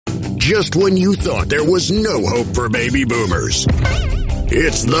just when you thought there was no hope for baby boomers.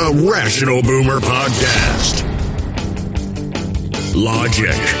 It's the Rational Boomer Podcast.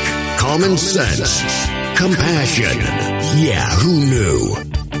 Logic, common sense, compassion. Yeah, who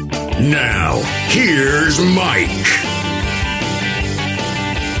knew? Now, here's Mike.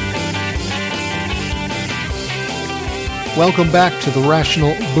 Welcome back to the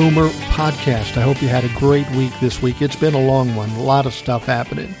Rational Boomer Podcast. I hope you had a great week this week. It's been a long one, a lot of stuff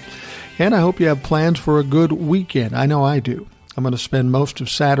happening. And I hope you have plans for a good weekend. I know I do. I'm going to spend most of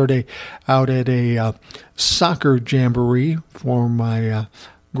Saturday out at a soccer jamboree for my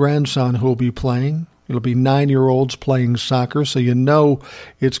grandson who will be playing. It'll be 9-year-olds playing soccer, so you know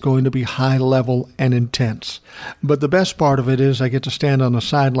it's going to be high level and intense. But the best part of it is I get to stand on the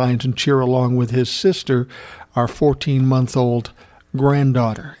sidelines and cheer along with his sister, our 14-month-old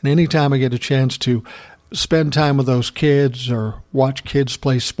granddaughter. And anytime I get a chance to spend time with those kids or watch kids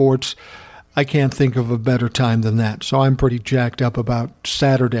play sports, I can't think of a better time than that. So I'm pretty jacked up about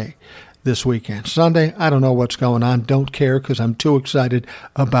Saturday this weekend. Sunday, I don't know what's going on. Don't care because I'm too excited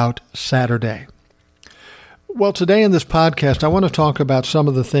about Saturday. Well, today in this podcast, I want to talk about some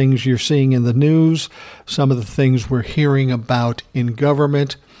of the things you're seeing in the news, some of the things we're hearing about in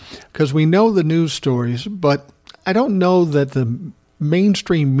government, because we know the news stories, but I don't know that the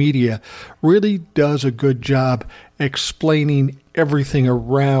mainstream media really does a good job explaining everything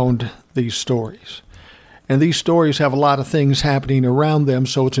around these stories. And these stories have a lot of things happening around them,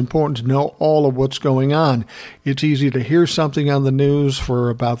 so it's important to know all of what's going on. It's easy to hear something on the news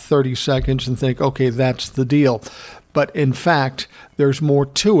for about 30 seconds and think, okay, that's the deal. But in fact, there's more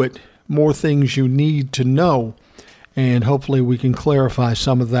to it, more things you need to know. And hopefully we can clarify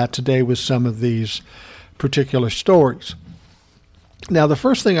some of that today with some of these particular stories. Now, the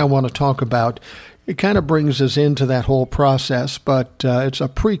first thing I want to talk about, it kind of brings us into that whole process, but it's a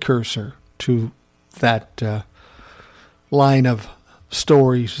precursor to that line of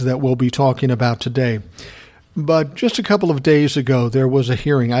stories that we'll be talking about today. But just a couple of days ago, there was a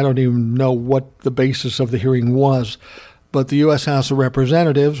hearing. I don't even know what the basis of the hearing was, but the U.S. House of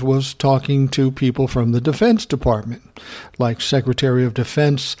Representatives was talking to people from the Defense Department, like Secretary of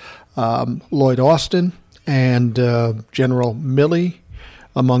Defense Lloyd Austin and General Milley,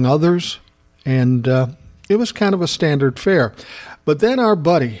 among others. And it was kind of a standard fare. But then our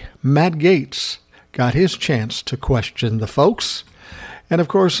buddy, Matt Gaetz, got his chance to question the folks. And of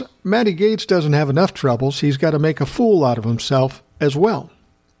course, Matty Gaetz doesn't have enough troubles. He's got to make a fool out of himself as well.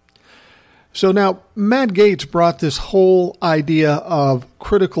 So now, Matt Gaetz brought this whole idea of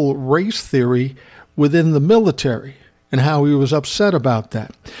critical race theory within the military and how he was upset about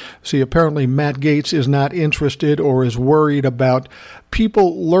that. See, apparently Matt Gaetz is not interested or is worried about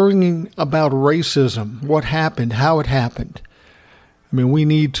people learning about racism, what happened, how it happened. I mean, we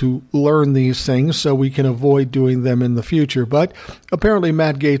need to learn these things so we can avoid doing them in the future. But apparently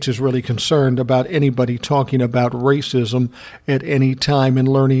Matt Gaetz is really concerned about anybody talking about racism at any time and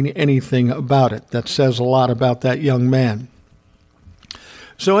learning anything about it. That says a lot about that young man.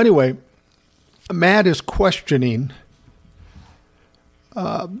 So anyway, Matt is questioning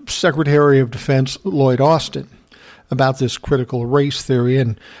Secretary of Defense Lloyd Austin about this critical race theory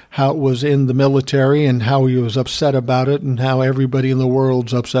and how it was in the military and how he was upset about it and how everybody in the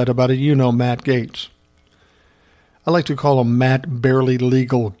world's upset about it. You know Matt Gaetz. I like to call him Matt Barely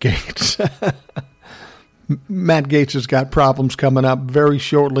Legal Gaetz. Matt Gaetz has got problems coming up very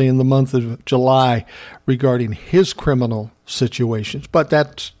shortly in the month of July regarding his criminal situations. But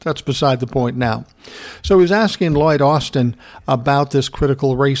that's beside the point now. So he's asking Lloyd Austin about this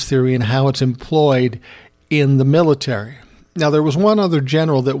critical race theory and how it's employed in the military. Now, there was one other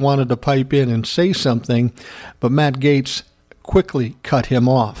general that wanted to pipe in and say something, but Matt Gaetz quickly cut him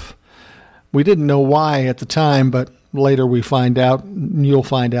off. We didn't know why at the time, but later we find out, and you'll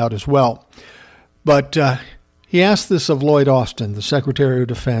find out as well. But he asked this of Lloyd Austin, the Secretary of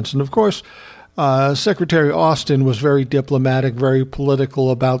Defense. And of course, Secretary Austin was very diplomatic, very political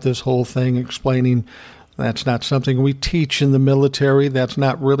about this whole thing, explaining that's not something we teach in the military. That's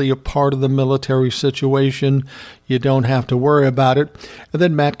not really a part of the military situation. You don't have to worry about it. And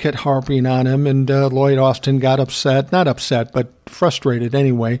then Matt kept harping on him, and Lloyd Austin got upset. Not upset, but frustrated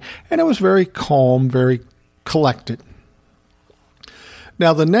anyway. And it was very calm, very collected.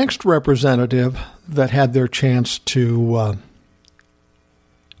 Now, the next representative that had their chance to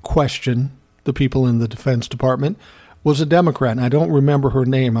question the people in the Defense Department was a Democrat. And I don't remember her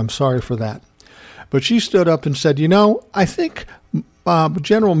name. I'm sorry for that. But she stood up and said, I think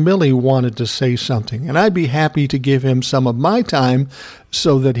General Milley wanted to say something, and I'd be happy to give him some of my time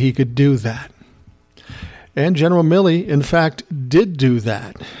so that he could do that. And General Milley, in fact, did do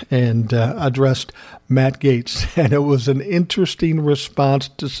that and addressed Matt Gaetz. And it was an interesting response,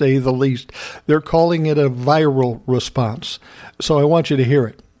 to say the least. They're calling it a viral response. So I want you to hear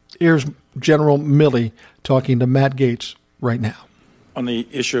it. Here's General Milley talking to Matt Gaetz right now. On the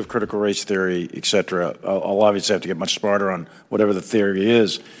issue of critical race theory, et cetera, I'll obviously have to get much smarter on whatever the theory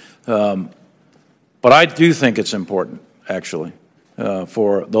is. But I do think it's important, actually,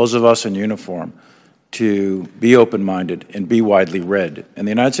 for those of us in uniform to be open-minded and be widely read. And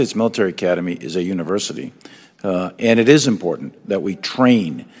the United States Military Academy is a university. And it is important that we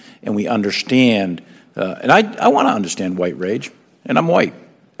train and we understand. And I want to understand white rage, and I'm white,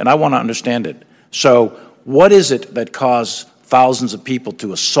 and I want to understand it. So what is it that caused thousands of people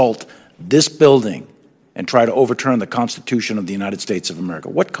to assault this building and try to overturn the Constitution of the United States of America?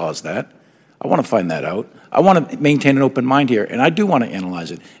 What caused that? I want to find that out. I want to maintain an open mind here, and I do want to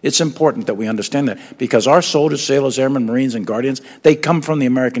analyze it. It's important that we understand that, because our soldiers, sailors, airmen, Marines, and Guardians, they come from the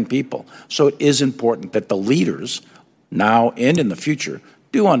American people. So it is important that the leaders, now and in the future,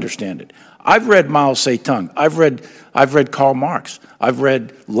 do understand it. I've read Mao Zedong. I've read Karl Marx. I've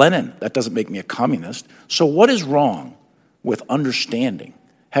read Lenin. That doesn't make me a communist. So what is wrong with understanding,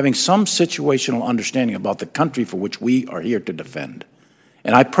 having some situational understanding about the country for which we are here to defend?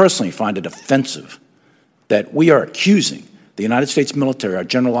 And I personally find it offensive that we are accusing the United States military, our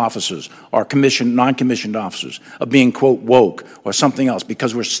general officers, our commissioned, non-commissioned officers, of being, quote, woke or something else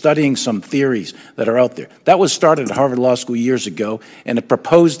because we're studying some theories that are out there. That was started at Harvard Law School years ago, and it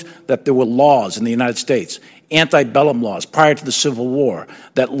proposed that there were laws in the United States, antebellum laws prior to the Civil War,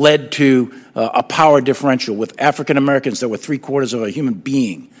 that led to a power differential with African Americans that were 3/4 of a human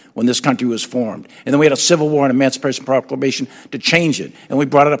being when this country was formed. And then we had a Civil War and Emancipation Proclamation to change it. And we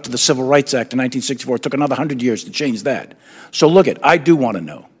brought it up to the Civil Rights Act in 1964. It took another 100 years to change that. So look it, I do want to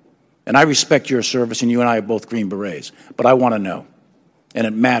know. And I respect your service, and you and I are both Green Berets. But I want to know. And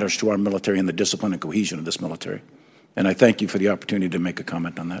it matters to our military and the discipline and cohesion of this military. And I thank you for the opportunity to make a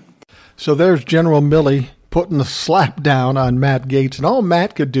comment on that. So there's General Milley putting the slap down on Matt Gaetz. And all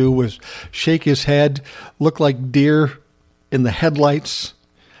Matt could do was shake his head, look like deer in the headlights,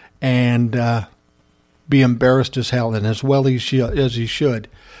 and be embarrassed as hell, and as well as he should,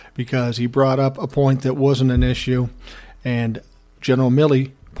 because he brought up a point that wasn't an issue, and General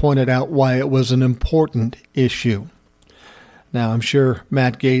Milley pointed out why it was an important issue. Now, I'm sure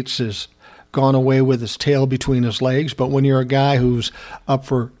Matt Gaetz has gone away with his tail between his legs, but when you're a guy who's up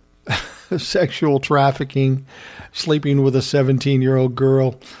for sexual trafficking, sleeping with a 17-year-old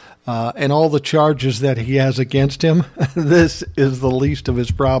girl, and all the charges that he has against him, this is the least of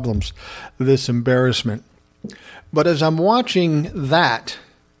his problems, this embarrassment. But as I'm watching that,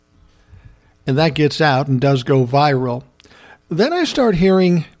 and that gets out and does go viral, then I start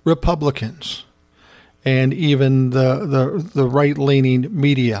hearing Republicans and even the right-leaning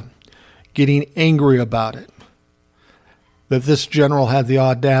media getting angry about it. That this general had the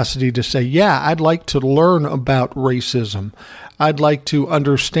audacity to say, yeah, I'd like to learn about racism. I'd like to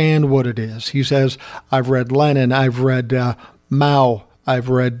understand what it is. He says, I've read Lenin, I've read Mao, I've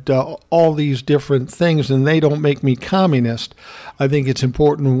read all these different things, and they don't make me communist. I think it's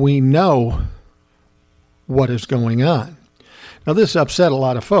important we know what is going on. Now, this upset a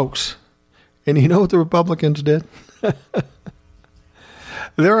lot of folks. And you know what the Republicans did?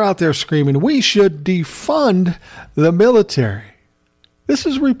 They're out there screaming, we should defund the military. This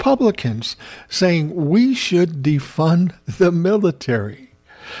is Republicans saying we should defund the military.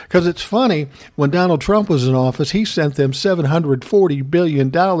 Because it's funny, when Donald Trump was in office, he sent them $740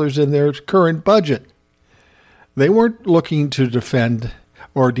 billion in their current budget. They weren't looking to defend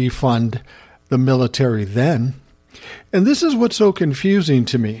or defund the military then. And this is what's so confusing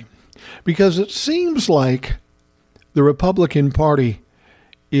to me, because it seems like the Republican Party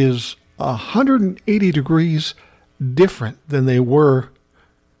is 180 degrees different than they were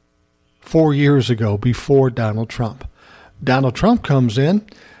 4 years ago before Donald Trump. Donald Trump comes in,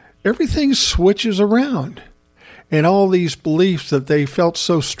 everything switches around. And all these beliefs that they felt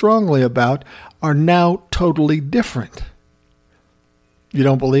so strongly about are now totally different. You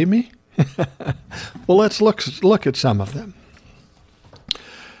don't believe me? Well, let's look at some of them.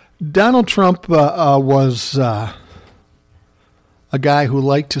 Donald Trump was a guy who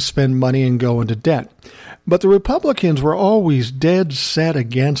liked to spend money and go into debt. But the Republicans were always dead set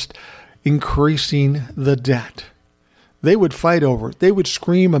against increasing the debt. They would fight over it. They would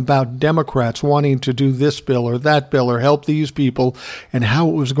scream about Democrats wanting to do this bill or that bill or help these people and how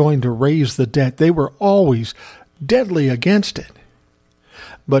it was going to raise the debt. They were always deadly against it.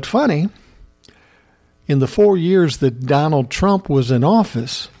 But funny, in the 4 years that Donald Trump was in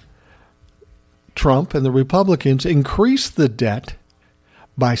office, Trump and the Republicans increased the debt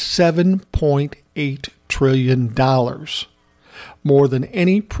by $7.8 trillion, more than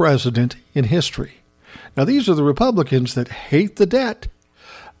any president in history. Now, these are the Republicans that hate the debt,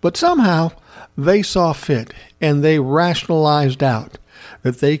 but somehow they saw fit and they rationalized out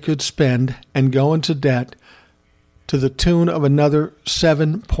that they could spend and go into debt to the tune of another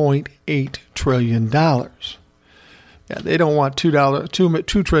 $7.8 trillion. Yeah, they don't want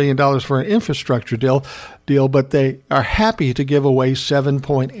 $2 trillion for an infrastructure deal, but they are happy to give away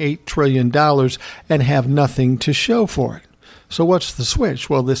 $7.8 trillion and have nothing to show for it. So what's the switch?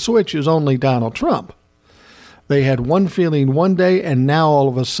 Well, the switch is only Donald Trump. They had one feeling one day, and now all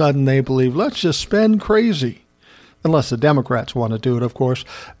of a sudden they believe, let's just spend crazy. Unless the Democrats want to do it, of course,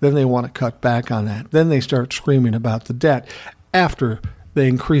 then they want to cut back on that. Then they start screaming about the debt after they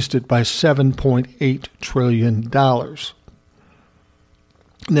increased it by $7.8 trillion.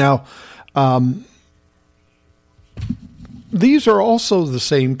 Now, these are also the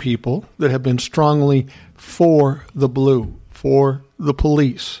same people that have been strongly for the blue, for the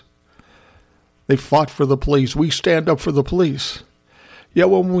police. They fought for the police. We stand up for the police. Yet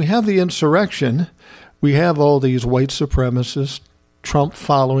when we have the insurrection, we have all these white supremacists,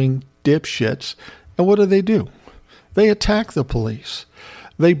 Trump-following dipshits, and what do? They attack the police.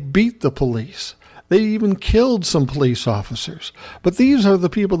 They beat the police. They even killed some police officers. But these are the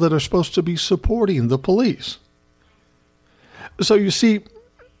people that are supposed to be supporting the police. So you see,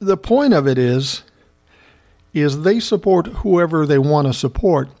 the point of it is they support whoever they want to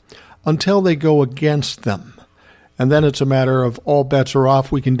support until they go against them. And then it's a matter of all bets are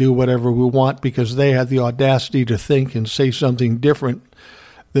off. We can do whatever we want because they had the audacity to think and say something different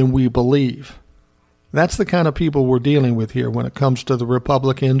than we believe. That's the kind of people we're dealing with here when it comes to the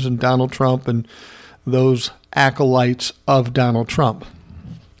Republicans and Donald Trump and those acolytes of Donald Trump.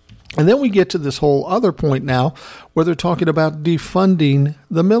 And then we get to this whole other point now where they're talking about defunding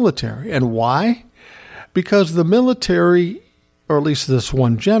the military. And why? Because the military, or at least this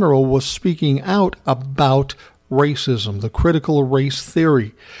one general, was speaking out about racism, the critical race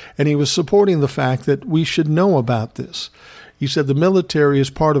theory. And he was supporting the fact that we should know about this. He said the military is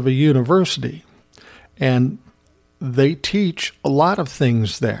part of a university, and they teach a lot of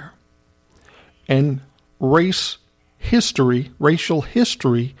things there. And racial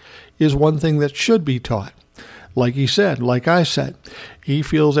history is one thing that should be taught. Like he said, like I said, he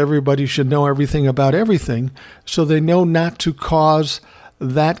feels everybody should know everything about everything so they know not to cause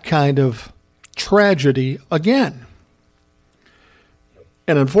that kind of tragedy again.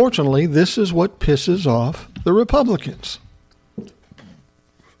 And unfortunately, this is what pisses off the Republicans.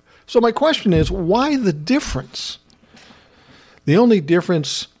 So my question is, why the difference? The only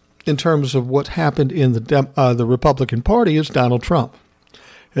difference in terms of what happened in the Republican Party is Donald Trump.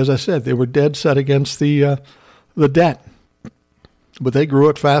 As I said, they were dead set against the debt, but they grew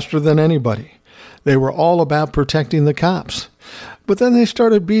it faster than anybody. They were all about protecting the cops, but then they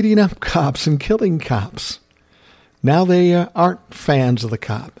started beating up cops and killing cops. Now they aren't fans of the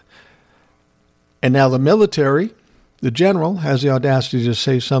cop. And now the military, the general, has the audacity to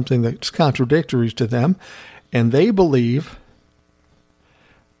say something that's contradictory to them, and they believe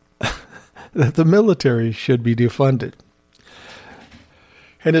that the military should be defunded.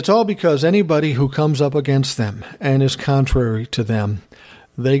 And it's all because anybody who comes up against them and is contrary to them,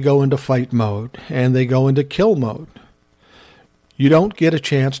 they go into fight mode and they go into kill mode. You don't get a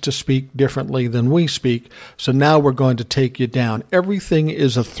chance to speak differently than we speak, so now we're going to take you down. Everything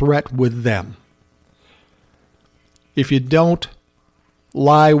is a threat with them. If you don't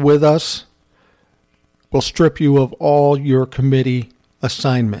lie with us, we'll strip you of all your committee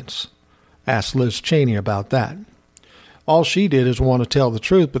assignments. Ask Liz Cheney about that. All she did is want to tell the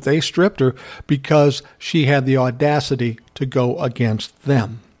truth, but they stripped her because she had the audacity to go against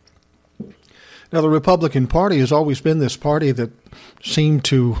them. Now, the Republican Party has always been this party that seemed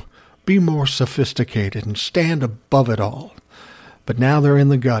to be more sophisticated and stand above it all. But now they're in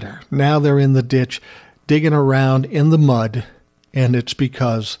the gutter. Now they're in the ditch, digging around in the mud, and it's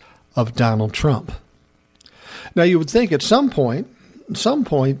because of Donald Trump. Now, you would think at some point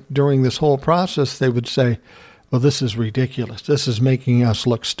during this whole process, they would say, well, this is ridiculous. This is making us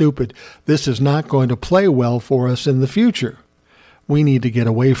look stupid. This is not going to play well for us in the future. We need to get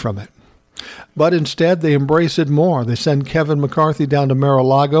away from it. But instead, they embrace it more. They send Kevin McCarthy down to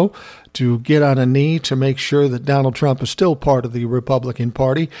Mar-a-Lago to get on a knee to make sure that Donald Trump is still part of the Republican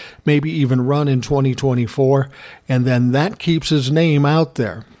Party, maybe even run in 2024, and then that keeps his name out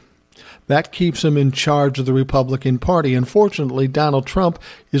there. That keeps him in charge of the Republican Party. Unfortunately, Donald Trump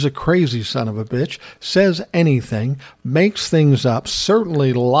is a crazy son of a bitch, says anything, makes things up,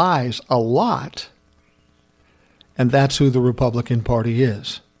 certainly lies a lot, and that's who the Republican Party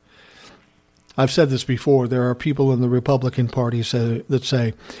is. I've said this before. There are people in the Republican Party that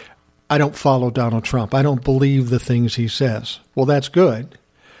say, I don't follow Donald Trump. I don't believe the things he says. Well, that's good.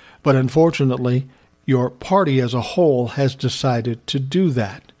 But unfortunately, your party as a whole has decided to do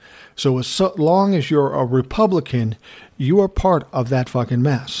that. So as long as you're a Republican, you are part of that fucking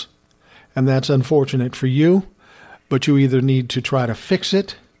mess. And that's unfortunate for you, but you either need to try to fix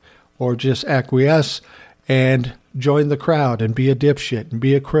it or just acquiesce and join the crowd and be a dipshit and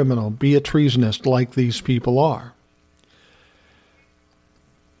be a criminal, be a treasonist like these people are.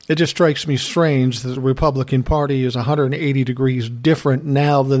 It just strikes me strange that the Republican Party is 180 degrees different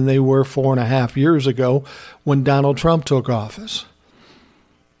now than they were 4.5 years ago when Donald Trump took office.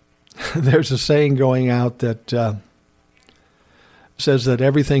 There's a saying going out that says that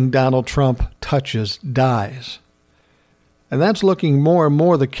everything Donald Trump touches dies. And that's looking more and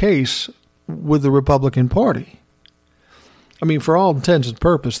more the case with the Republican Party. I mean, for all intents and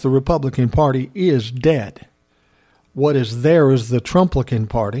purposes, the Republican Party is dead. What is there is the Trumplican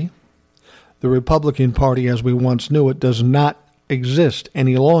Party. The Republican Party, as we once knew it, does not exist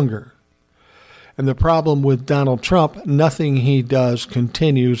any longer. And the problem with Donald Trump, nothing he does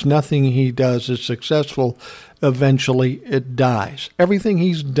continues. Nothing he does is successful. Eventually, it dies. Everything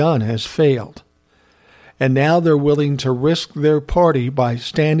he's done has failed. And now they're willing to risk their party by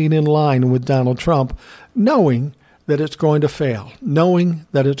standing in line with Donald Trump, knowing that it's going to fail, knowing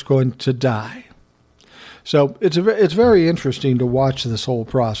that it's going to die. So it's very interesting to watch this whole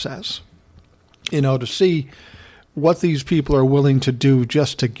process, to see what these people are willing to do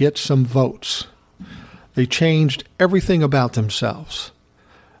just to get some votes. They changed everything about themselves.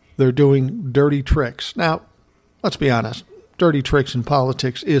 They're doing dirty tricks. Now, let's be honest, dirty tricks in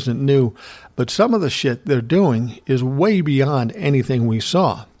politics isn't new, but some of the shit they're doing is way beyond anything we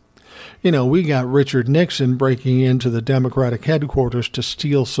saw. We got Richard Nixon breaking into the Democratic headquarters to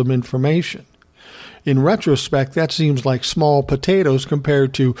steal some information. In retrospect, that seems like small potatoes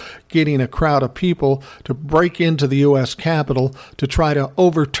compared to getting a crowd of people to break into the U.S. Capitol to try to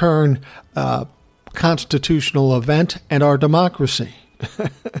overturn a constitutional event and our democracy.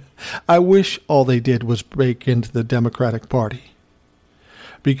 I wish all they did was break into the Democratic Party,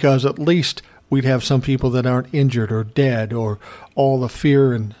 because at least we'd have some people that aren't injured or dead or all the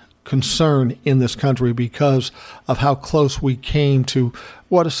fear and concern in this country because of how close we came to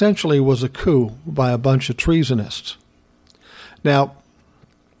what essentially was a coup by a bunch of treasonists. Now,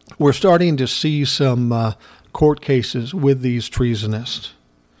 we're starting to see some court cases with these treasonists.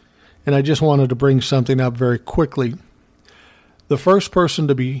 And I just wanted to bring something up very quickly. The first person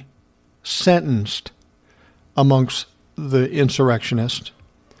to be sentenced amongst the insurrectionists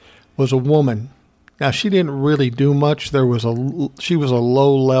was a woman. Now, she didn't really do much. She was a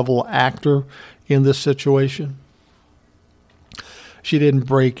low-level actor in this situation. She didn't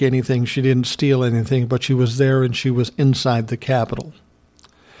break anything. She didn't steal anything, but she was there and she was inside the Capitol.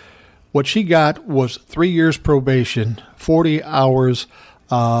 What she got was 3 years probation, 40 hours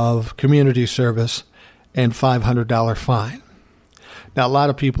of community service, and $500 fine. Now, a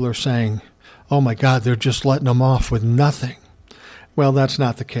lot of people are saying, oh my God, they're just letting them off with nothing. Well, that's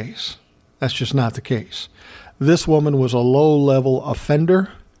not the case. That's just not the case. This woman was a low-level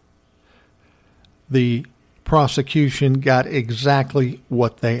offender. The prosecution got exactly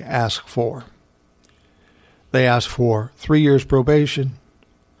what they asked for. They asked for 3 years probation,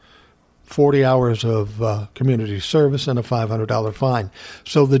 40 hours of community service, and a $500 fine.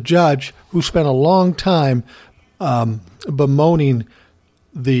 So the judge, who spent a long time bemoaning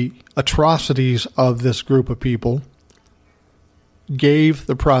the atrocities of this group of people, gave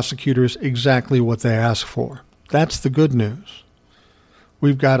the prosecutors exactly what they asked for. That's the good news.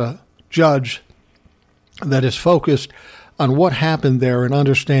 We've got a judge that is focused on what happened there and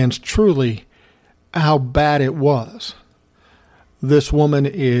understands truly how bad it was. This woman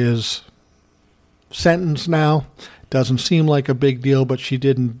is sentenced now. Doesn't seem like a big deal, but she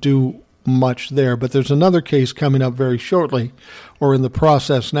didn't do much there. But there's another case coming up very shortly, or in the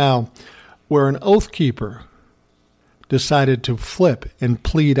process now, where an oath keeper decided to flip and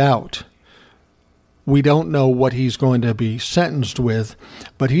plead out. We don't know what he's going to be sentenced with,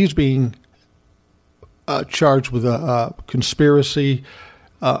 but he's being charged with a conspiracy,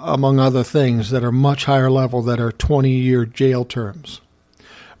 among other things that are much higher level, that are 20-year jail terms.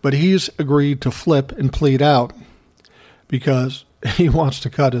 But he's agreed to flip and plead out because he wants to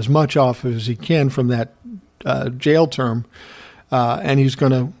cut as much off as he can from that jail term, and he's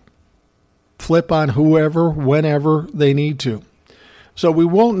going to flip on whoever, whenever they need to. So we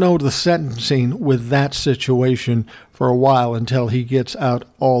won't know the sentencing with that situation for a while until he gets out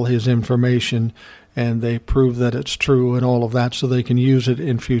all his information and they prove that it's true and all of that so they can use it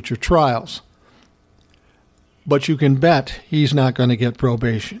in future trials. But you can bet he's not going to get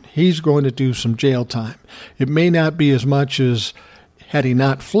probation. He's going to do some jail time. It may not be as much as had he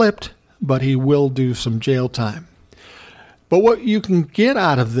not flipped, but he will do some jail time. But what you can get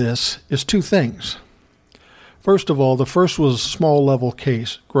out of this is two things. First of all, the first was a small-level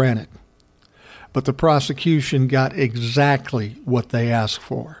case, granted. But the prosecution got exactly what they asked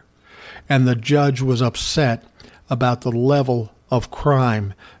for. And the judge was upset about the level of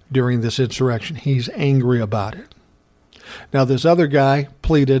crime during this insurrection. He's angry about it. Now, this other guy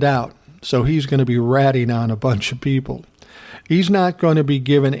pleaded out, so he's going to be ratting on a bunch of people. He's not going to be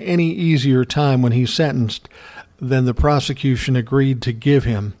given any easier time when he's sentenced than the prosecution agreed to give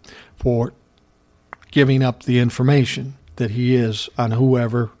him for giving up the information that he is on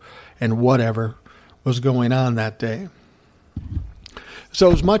whoever and whatever was going on that day.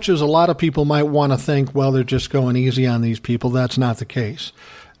 So as much as a lot of people might want to think, well, they're just going easy on these people, that's not the case.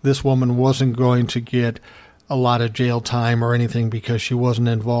 This woman wasn't going to get a lot of jail time or anything because she wasn't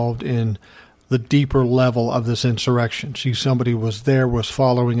involved in the deeper level of this insurrection. Somebody was there, was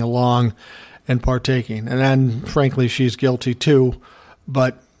following along and partaking. And then, frankly, she's guilty too,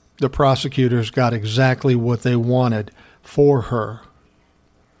 but the prosecutors got exactly what they wanted for her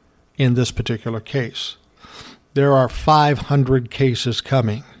in this particular case. There are 500 cases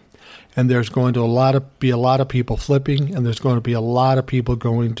coming, and there's going to be a lot of people flipping, and there's going to be a lot of people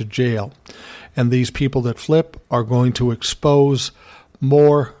going to jail. And these people that flip are going to expose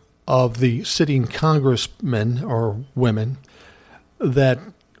more of the sitting congressmen or women that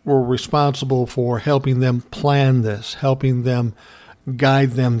were responsible for helping them plan this, helping them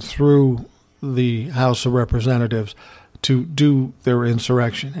guide them through the House of Representatives to do their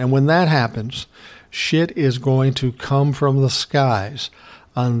insurrection. And when that happens, shit is going to come from the skies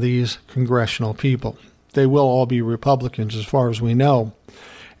on these congressional people. They will all be Republicans as far as we know.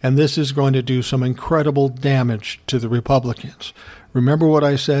 And this is going to do some incredible damage to the Republicans. Remember what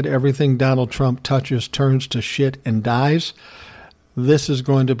I said, everything Donald Trump touches turns to shit and dies? This is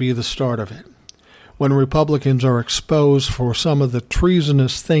going to be the start of it. When Republicans are exposed for some of the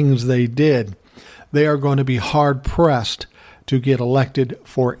treasonous things they did, they are going to be hard-pressed to get elected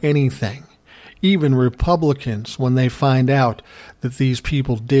for anything. Even Republicans, when they find out that these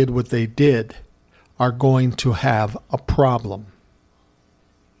people did what they did, are going to have a problem.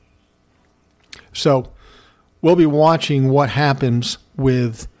 So we'll be watching what happens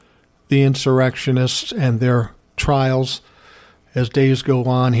with the insurrectionists and their trials. As days go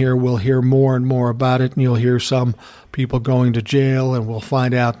on here, we'll hear more and more about it, and you'll hear some people going to jail, and we'll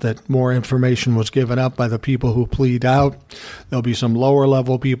find out that more information was given up by the people who plead out. There'll be some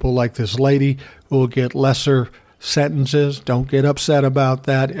lower-level people like this lady who will get lesser sentences. Don't get upset about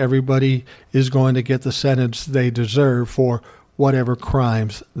that. Everybody is going to get the sentence they deserve for whatever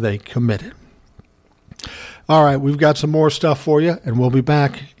crimes they committed. All right, we've got some more stuff for you, and we'll be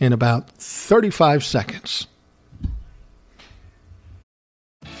back in about 35 seconds.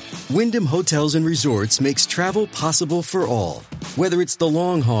 Wyndham Hotels and Resorts makes travel possible for all. Whether it's the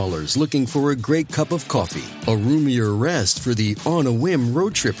long haulers looking for a great cup of coffee, a roomier rest for the on-a-whim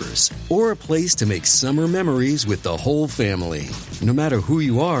road trippers, or a place to make summer memories with the whole family. No matter who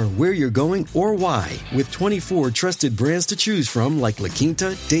you are, where you're going, or why, with 24 trusted brands to choose from like La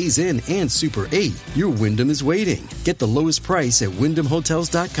Quinta, Days Inn, and Super 8, your Wyndham is waiting. Get the lowest price at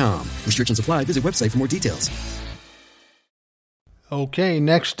WyndhamHotels.com. Restrictions apply. Visit website for more details. Okay,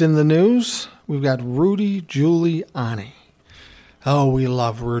 next in the news, we've got Rudy Giuliani. Oh, we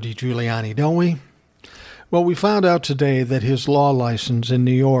love Rudy Giuliani, don't we? Well, we found out today that his law license in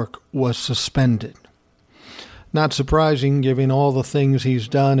New York was suspended. Not surprising, given all the things he's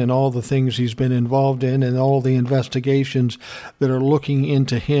done and all the things he's been involved in and all the investigations that are looking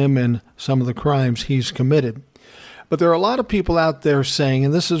into him and some of the crimes he's committed. But there are a lot of people out there saying,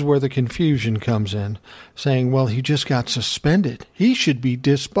 and this is where the confusion comes in, saying, well, he just got suspended. He should be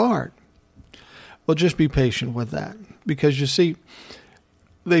disbarred. Well, just be patient with that. Because, you see,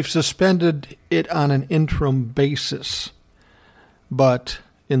 they've suspended it on an interim basis. But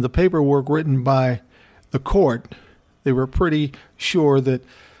in the paperwork written by the court, they were pretty sure that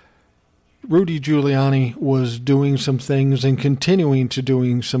Rudy Giuliani was doing some things and continuing to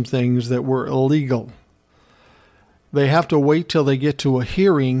doing some things that were illegal. They have to wait till they get to a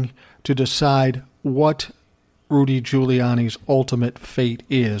hearing to decide what Rudy Giuliani's ultimate fate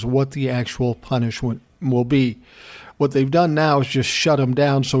is, what the actual punishment will be. What they've done now is just shut him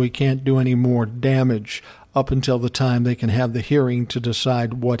down so he can't do any more damage up until the time they can have the hearing to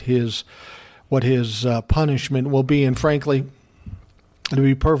decide what his punishment will be. And frankly, to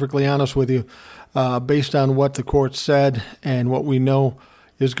be perfectly honest with you, based on what the court said and what we know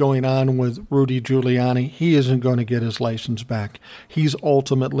is going on with Rudy Giuliani, he isn't going to get his license back. He's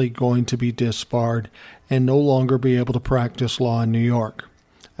ultimately going to be disbarred and no longer be able to practice law in New York.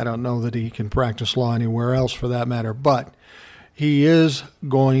 I don't know that he can practice law anywhere else for that matter, but he is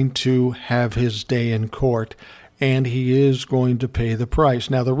going to have his day in court, and he is going to pay the price.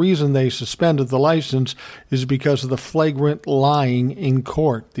 Now, the reason they suspended the license is because of the flagrant lying in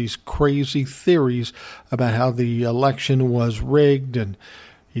court, these crazy theories about how the election was rigged, and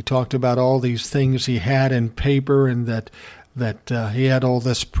he talked about all these things he had in paper and that he had all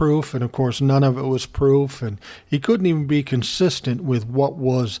this proof, and of course none of it was proof, and he couldn't even be consistent with what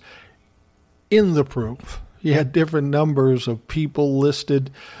was in the proof. He had different numbers of people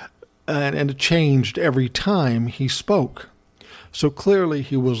listed, and it changed every time he spoke. So clearly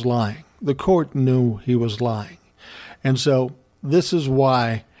he was lying. The court knew he was lying. And so this is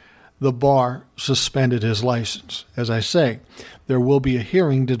why the bar suspended his license. As I say, there will be a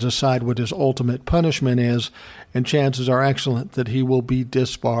hearing to decide what his ultimate punishment is, and chances are excellent that he will be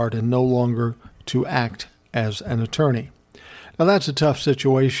disbarred and no longer to act as an attorney. Now, that's a tough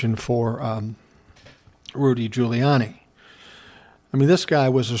situation for Rudy Giuliani. I mean, this guy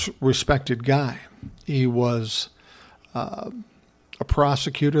was a respected guy. He was a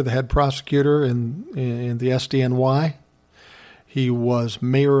prosecutor, the head prosecutor in the SDNY. He was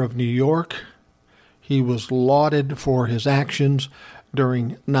mayor of New York. He was lauded for his actions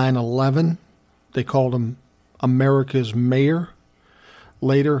during 9/11. They called him America's mayor.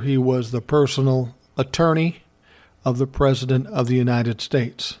 Later, he was the personal attorney of the President of the United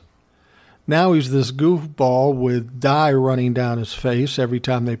States. Now he's this goofball with dye running down his face every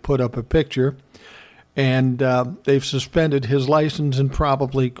time they put up a picture, and they've suspended his license and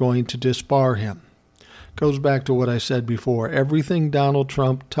probably going to disbar him. Goes back to what I said before. Everything Donald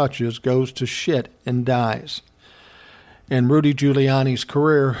Trump touches goes to shit and dies. And Rudy Giuliani's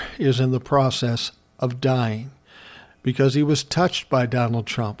career is in the process of dying because he was touched by Donald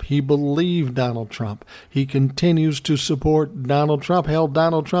Trump. He believed Donald Trump. He continues to support Donald Trump. Hell,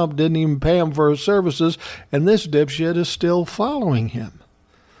 Donald Trump didn't even pay him for his services, and this dipshit is still following him.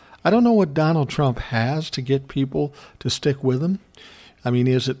 I don't know what Donald Trump has to get people to stick with him. I mean,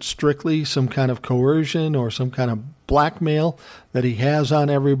 is it strictly some kind of coercion or some kind of blackmail that he has on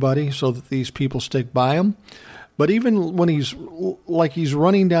everybody so that these people stick by him? But even when he's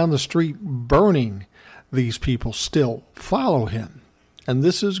running down the street burning, these people still follow him. And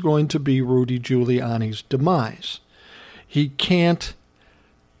this is going to be Rudy Giuliani's demise. He can't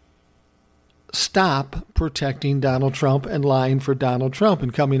stop protecting Donald Trump and lying for Donald Trump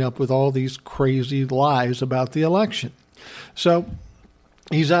and coming up with all these crazy lies about the election. So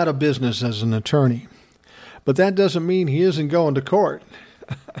he's out of business as an attorney. But that doesn't mean he isn't going to court.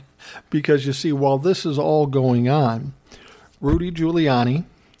 Because you see, while this is all going on, Rudy Giuliani,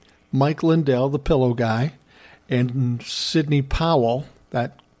 Mike Lindell, the pillow guy, and Sidney Powell,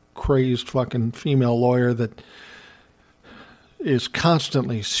 that crazed fucking female lawyer that is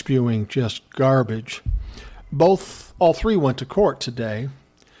constantly spewing just garbage, all three went to court today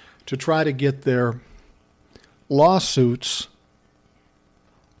to try to get their lawsuits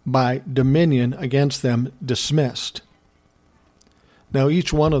by Dominion against them dismissed. Now,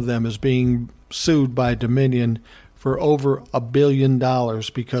 each one of them is being sued by Dominion for over $1 billion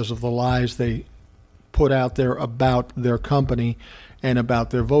because of the lies they put out there about their company and about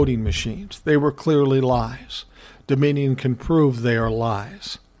their voting machines. They were clearly lies. Dominion can prove they are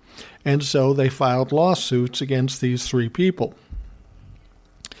lies. And so they filed lawsuits against these three people.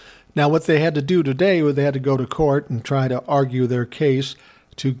 Now, what they had to do today was they had to go to court and try to argue their case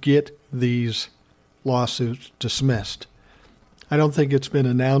to get these lawsuits dismissed. I don't think it's been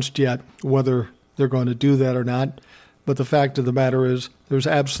announced yet whether they're going to do that or not, but the fact of the matter is there's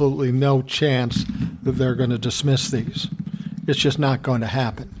absolutely no chance that they're going to dismiss these. It's just not going to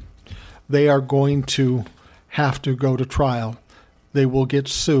happen. They are going to have to go to trial. They will get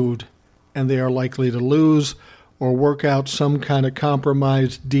sued, and they are likely to lose or work out some kind of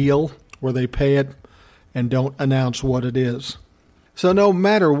compromise deal where they pay it and don't announce what it is. So no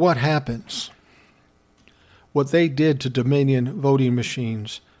matter what happens, what they did to Dominion voting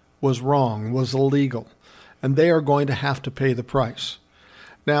machines was wrong, was illegal, and they are going to have to pay the price.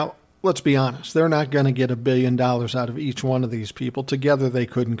 Now, let's be honest. They're not going to get $1 billion out of each one of these people. Together, they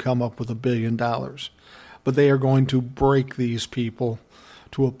couldn't come up with $1 billion. But they are going to break these people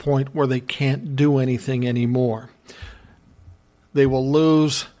to a point where they can't do anything anymore. they will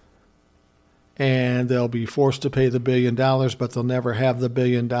lose and they'll be forced to pay the $1 billion, but they'll never have the $1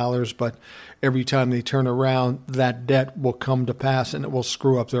 billion. But every time they turn around, that debt will come to pass and it will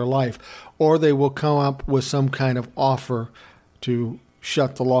screw up their life. Or they will come up with some kind of offer to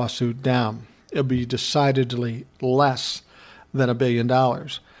shut the lawsuit down. It'll be decidedly less than $1 billion,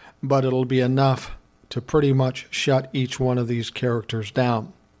 but it'll be enough to pretty much shut each one of these characters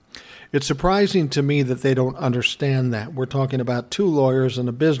down. It's surprising to me that they don't understand that. We're talking about two lawyers and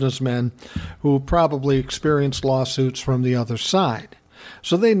a businessman who probably experienced lawsuits from the other side.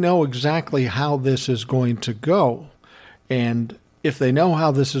 So they know exactly how this is going to go. And if they know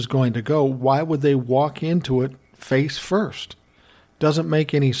how this is going to go, why would they walk into it face first? Doesn't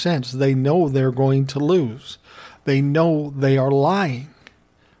make any sense. They know they're going to lose. They know they are lying.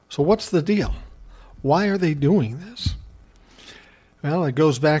 So what's the deal? Why are they doing this? Well, it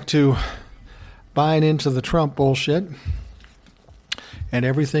goes back to buying into the Trump bullshit, and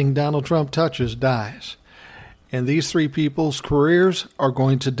everything Donald Trump touches dies. And these three people's careers are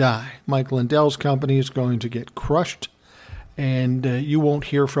going to die. Mike Lindell's company is going to get crushed, and you won't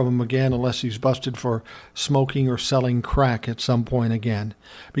hear from him again unless he's busted for smoking or selling crack at some point again,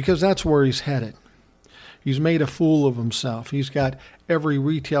 because that's where he's headed. He's made a fool of himself. He's got every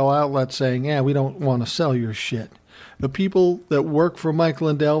retail outlet saying, yeah, we don't want to sell your shit. The people that work for Mike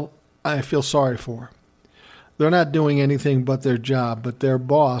Lindell, I feel sorry for. They're not doing anything but their job, but their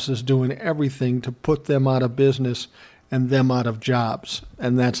boss is doing everything to put them out of business and them out of jobs,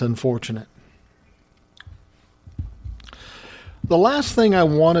 and that's unfortunate. The last thing I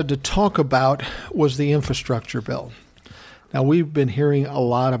wanted to talk about was the infrastructure bill. Now, we've been hearing a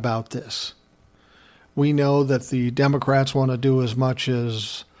lot about this. We know that the Democrats want to do as much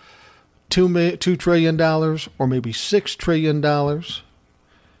as $2 trillion or maybe $6 trillion.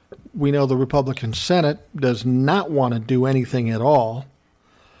 We know the Republican Senate does not want to do anything at all.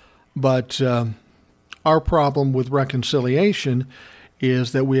 But our problem with reconciliation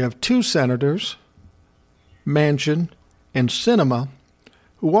is that we have two senators, Manchin and Sinema,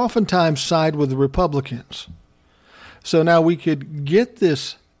 who oftentimes side with the Republicans. So now we could get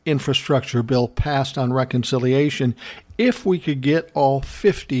this infrastructure bill passed on reconciliation if we could get all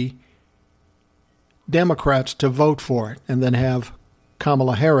 50 Democrats to vote for it and then have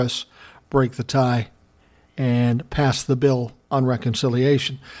Kamala Harris break the tie and pass the bill on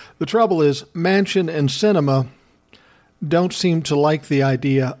reconciliation. The trouble is Manchin and Sinema don't seem to like the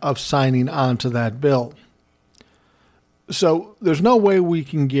idea of signing on to that bill. So there's no way we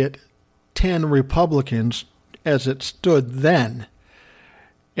can get 10 Republicans as it stood then.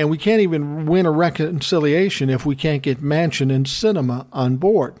 And we can't even win a reconciliation if we can't get Manchin and Sinema on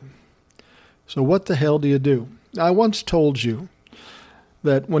board. So what the hell do you do? I once told you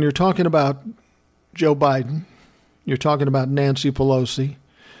that when you're talking about Joe Biden, you're talking about Nancy Pelosi,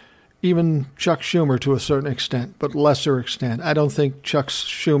 even Chuck Schumer to a certain extent, but lesser extent. I don't think Chuck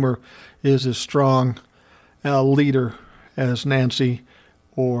Schumer is as strong a leader as Nancy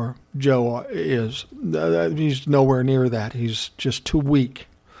or Joe is. He's nowhere near that. He's just too weak.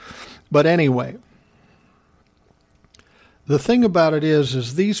 But anyway, the thing about it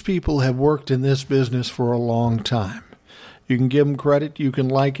is these people have worked in this business for a long time. You can give them credit, you can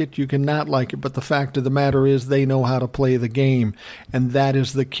like it, you can not like it, but the fact of the matter is they know how to play the game, and that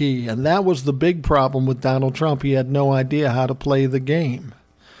is the key. And that was the big problem with Donald Trump. He had no idea how to play the game.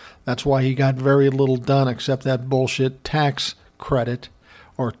 That's why he got very little done except that bullshit tax credit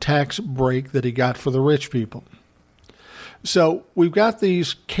or tax break that he got for the rich people. So we've got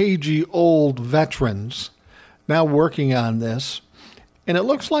these cagey old veterans now working on this, and it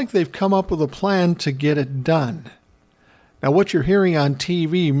looks like they've come up with a plan to get it done. Now, what you're hearing on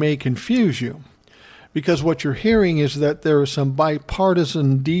TV may confuse you, because what you're hearing is that there is some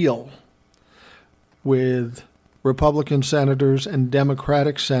bipartisan deal with Republican senators and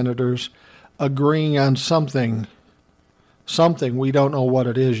Democratic senators agreeing on something we don't know what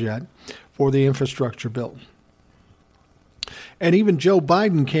it is yet, for the infrastructure bill. And even Joe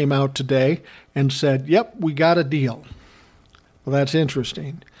Biden came out today and said, yep, we got a deal. Well, that's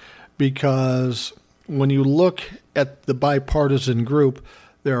interesting, because when you look at the bipartisan group,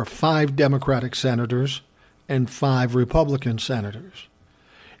 there are 5 Democratic senators and 5 Republican senators.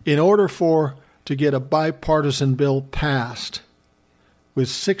 In order to get a bipartisan bill passed with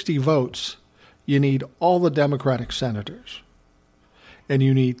 60 votes, you need all the Democratic senators, and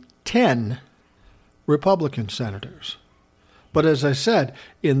you need 10 Republican senators. But as I said,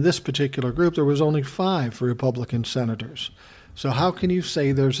 in this particular group, there was only 5 Republican senators. So how can you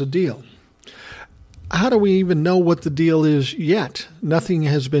say there's a deal? How do we even know what the deal is yet? Nothing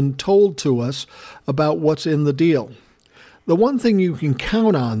has been told to us about what's in the deal. The one thing you can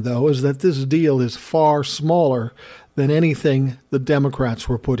count on, though, is that this deal is far smaller than anything the Democrats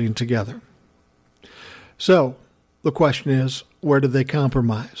were putting together. So the question is, where did they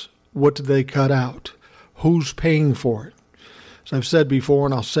compromise? What did they cut out? Who's paying for it? As I've said before,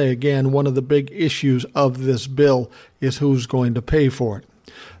 and I'll say again, one of the big issues of this bill is who's going to pay for it.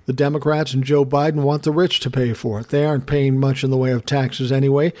 The Democrats and Joe Biden want the rich to pay for it. They aren't paying much in the way of taxes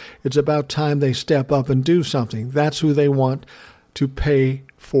anyway. It's about time they step up and do something. That's who they want to pay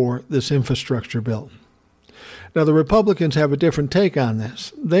for this infrastructure bill. Now, the Republicans have a different take on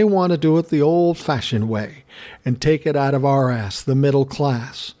this. They want to do it the old-fashioned way and take it out of our ass, the middle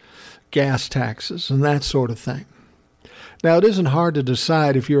class, gas taxes, and that sort of thing. Now, it isn't hard to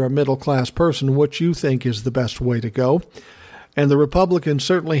decide if you're a middle-class person what you think is the best way to go. And the Republicans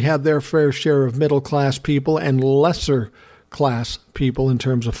certainly have their fair share of middle-class people and lesser-class people in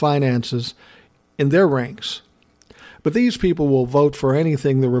terms of finances in their ranks. But these people will vote for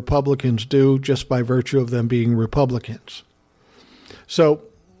anything the Republicans do just by virtue of them being Republicans. So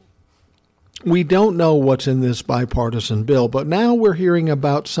we don't know what's in this bipartisan bill, but now we're hearing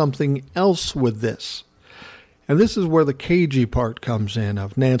about something else with this. And this is where the cagey part comes in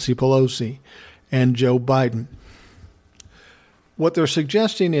of Nancy Pelosi and Joe Biden. What they're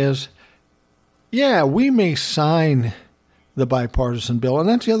suggesting is, yeah, we may sign the bipartisan bill. And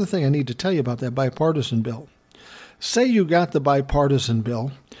that's the other thing I need to tell you about that bipartisan bill. Say you got the bipartisan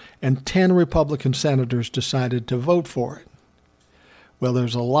bill and 10 Republican senators decided to vote for it. Well,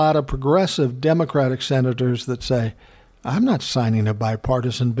 there's a lot of progressive Democratic senators that say, I'm not signing a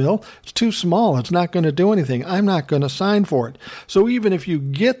bipartisan bill. It's too small. It's not going to do anything. I'm not going to sign for it. So even if you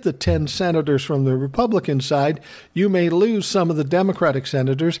get the 10 senators from the Republican side, you may lose some of the Democratic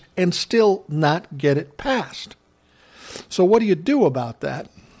senators and still not get it passed. So what do you do about that?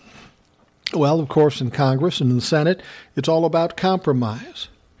 Well, of course, in Congress and in the Senate, it's all about compromise.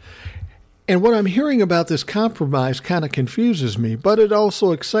 And what I'm hearing about this compromise kind of confuses me, but it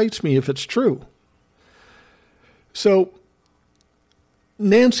also excites me if it's true. So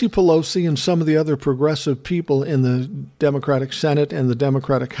Nancy Pelosi and some of the other progressive people in the Democratic Senate and the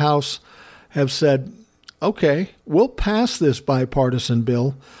Democratic House have said, okay, we'll pass this bipartisan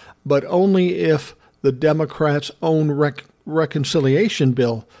bill, but only if the Democrats' own reconciliation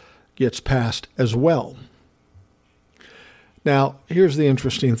bill gets passed as well. Now, here's the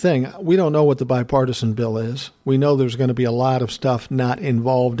interesting thing. We don't know what the bipartisan bill is. We know there's going to be a lot of stuff not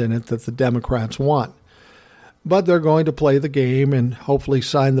involved in it that the Democrats want. But they're going to play the game and hopefully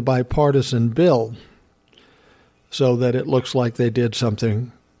sign the bipartisan bill so that it looks like they did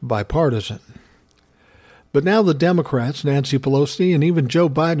something bipartisan. But now the Democrats, Nancy Pelosi and even Joe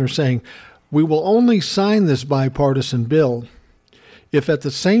Biden, are saying, we will only sign this bipartisan bill if at the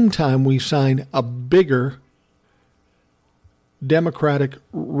same time we sign a bigger Democratic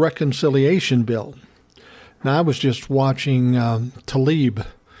reconciliation bill. Now, I was just watching Tlaib,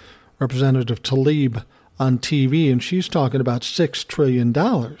 Representative Tlaib, on TV, and she's talking about $6 trillion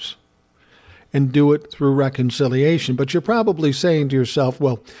and do it through reconciliation. But you're probably saying to yourself,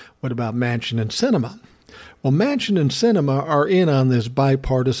 well, what about Manchin and Sinema? Well, Manchin and Sinema are in on this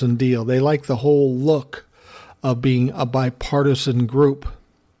bipartisan deal. They like the whole look of being a bipartisan group.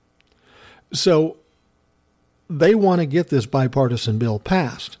 So they want to get this bipartisan bill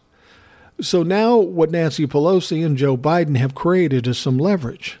passed. So now what Nancy Pelosi and Joe Biden have created is some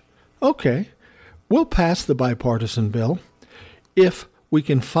leverage. Okay, we'll pass the bipartisan bill if we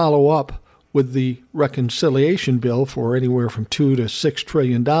can follow up with the reconciliation bill for anywhere from $2 to $6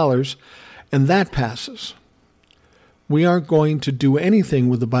 trillion, and that passes. We aren't going to do anything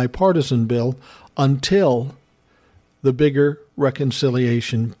with the bipartisan bill until the bigger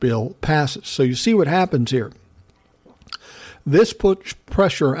reconciliation bill passes. So you see what happens here. This puts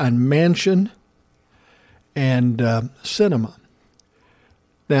pressure on Manchin and Sinema.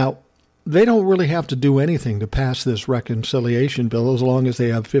 Now, they don't really have to do anything to pass this reconciliation bill as long as they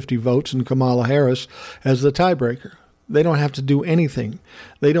have 50 votes and Kamala Harris as the tiebreaker. They don't have to do anything.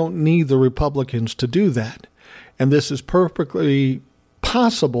 They don't need the Republicans to do that. And this is perfectly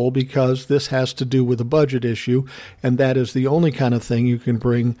possible because this has to do with a budget issue, and that is the only kind of thing you can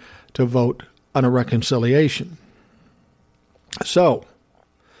bring to vote on a reconciliation. So,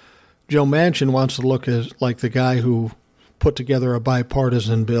 Joe Manchin wants to look like the guy who put together a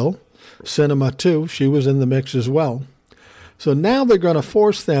bipartisan bill. Sinema, too, she was in the mix as well. So now they're going to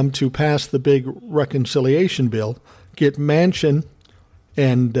force them to pass the big reconciliation bill, get Manchin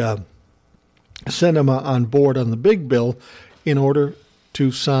and Sinema on board on the big bill in order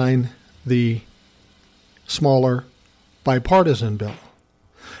to sign the smaller bipartisan bill.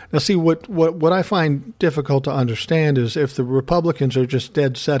 Now, see, what I find difficult to understand is if the Republicans are just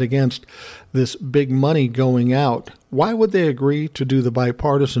dead set against this big money going out, why would they agree to do the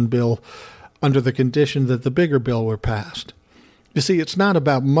bipartisan bill under the condition that the bigger bill were passed? You see, it's not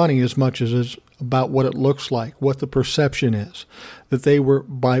about money as much as it's about what it looks like, what the perception is, that they were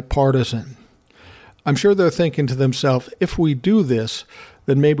bipartisan. I'm sure they're thinking to themselves, if we do this,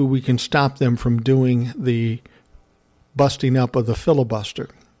 then maybe we can stop them from doing the busting up of the filibuster.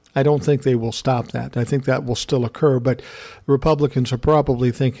 I don't think they will stop that. I think that will still occur, but Republicans are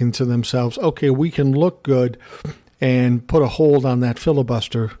probably thinking to themselves, okay, we can look good and put a hold on that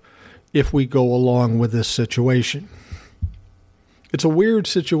filibuster if we go along with this situation. It's a weird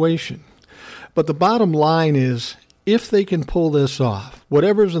situation, but the bottom line is if they can pull this off,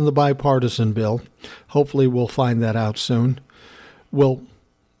 whatever's in the bipartisan bill, hopefully we'll find that out soon, will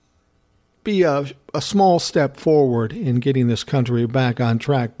be a small step forward in getting this country back on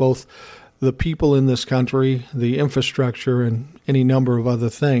track, both the people in this country, the infrastructure, and any number of other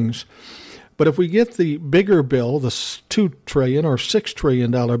things. But if we get the bigger bill, the $2 trillion or $6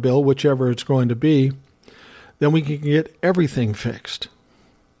 trillion bill, whichever it's going to be, then we can get everything fixed.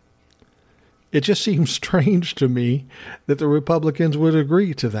 It just seems strange to me that the Republicans would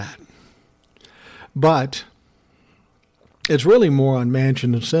agree to that. But it's really more on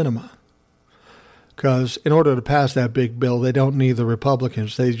Manchin and Sinema. Because in order to pass that big bill, they don't need the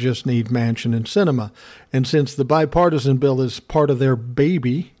Republicans. They just need Manchin and Sinema. And since the bipartisan bill is part of their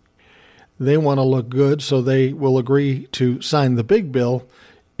baby, they want to look good, so they will agree to sign the big bill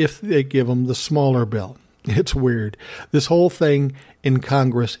if they give them the smaller bill. It's weird. This whole thing in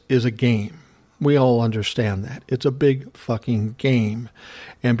Congress is a game. We all understand that. It's a big fucking game.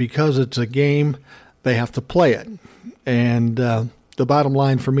 And because it's a game, they have to play it. And the bottom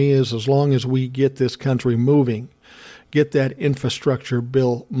line for me is as long as we get this country moving, get that infrastructure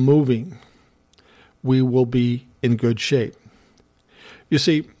bill moving, we will be in good shape. You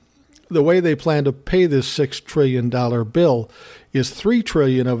see, the way they plan to pay this $6 trillion bill is $3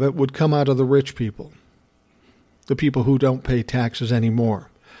 trillion of it would come out of the rich people, the people who don't pay taxes anymore.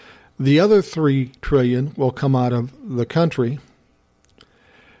 The other $3 trillion will come out of the country,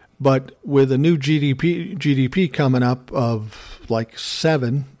 but with a new GDP coming up of like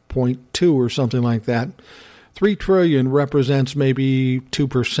 7.2 or something like that, $3 trillion represents maybe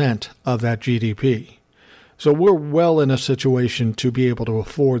 2% of that GDP. So we're well in a situation to be able to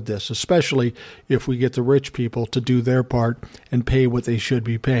afford this, especially if we get the rich people to do their part and pay what they should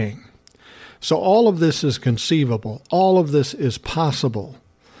be paying. So all of this is conceivable. All of this is possible.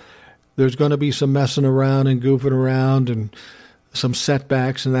 There's going to be some messing around and goofing around and some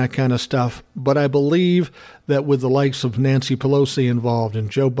setbacks and that kind of stuff. But I believe that with the likes of Nancy Pelosi involved and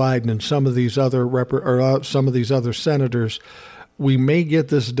Joe Biden and some of these other senators, we may get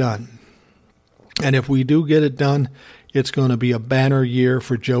this done. And if we do get it done, it's going to be a banner year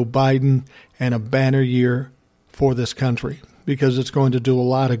for Joe Biden and a banner year for this country, because it's going to do a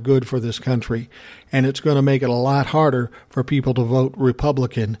lot of good for this country, and it's going to make it a lot harder for people to vote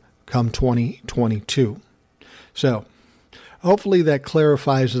Republican come 2022. So hopefully that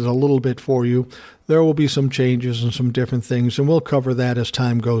clarifies it a little bit for you. There will be some changes and some different things, and we'll cover that as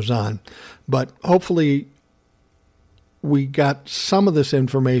time goes on. But hopefully we got some of this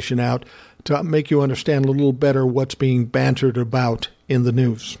information out to make you understand a little better what's being bantered about in the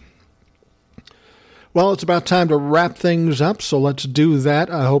news. Well, it's about time to wrap things up, so let's do that.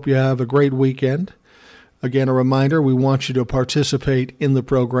 I hope you have a great weekend. Again, a reminder, we want you to participate in the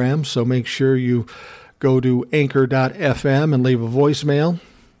program, so make sure you go to anchor.fm and leave a voicemail.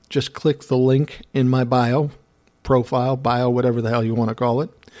 Just click the link in my profile, whatever the hell you want to call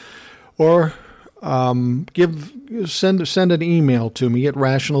it. Or send an email to me at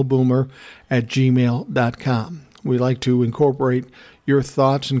rationalboomer@gmail.com. We like to incorporate your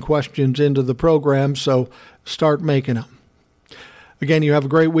thoughts and questions into the program, so start making them. Again, you have a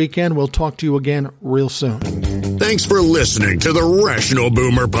great weekend. We'll talk to you again real soon. Thanks for listening to the Rational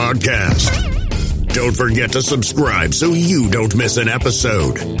Boomer Podcast. Don't forget to subscribe so you don't miss an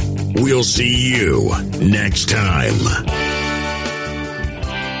episode. We'll see you next time.